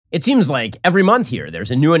It seems like every month here,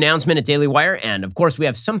 there's a new announcement at Daily Wire, and of course, we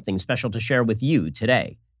have something special to share with you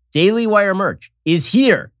today. Daily Wire merch is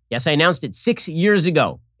here. Yes, I announced it 6 years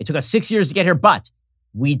ago. It took us 6 years to get here, but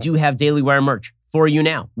we do have Daily Wire merch for you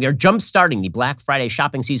now. We are jump-starting the Black Friday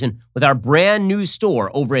shopping season with our brand new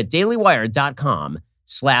store over at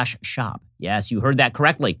dailywire.com/shop. Yes, you heard that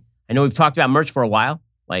correctly. I know we've talked about merch for a while,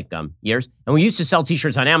 like years, and we used to sell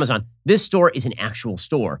t-shirts on Amazon. This store is an actual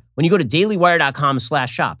store. When you go to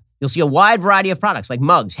dailywire.com/shop, you'll see a wide variety of products like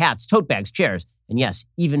mugs, hats, tote bags, chairs, and yes,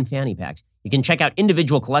 even fanny packs. You can check out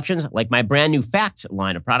individual collections like my brand new Facts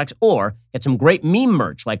line of products, or get some great meme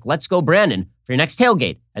merch like Let's Go Brandon for your next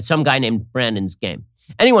tailgate at some guy named Brandon's game.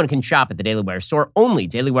 Anyone can shop at the Daily Wire store. Only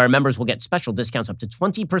Daily Wire members will get special discounts up to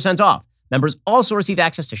 20% off. Members also receive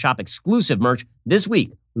access to shop exclusive merch. This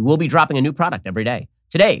week, we will be dropping a new product every day.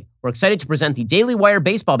 Today, we're excited to present the Daily Wire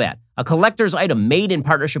baseball bat, a collector's item made in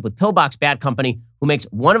partnership with Pillbox Bat Company, who makes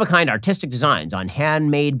one-of-a-kind artistic designs on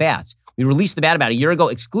handmade bats. We released the bat about a year ago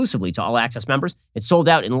exclusively to All Access members. It sold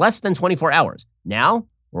out in less than 24 hours. Now,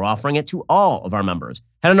 we're offering it to all of our members.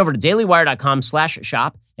 Head on over to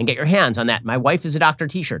dailywire.com/shop and get your hands on that My Wife is a Doctor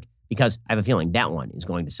t-shirt, because I have a feeling that one is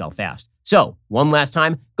going to sell fast. So, one last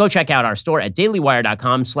time, go check out our store at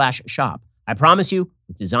dailywire.com/shop. I promise you,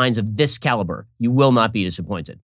 with designs of this caliber, you will not be disappointed.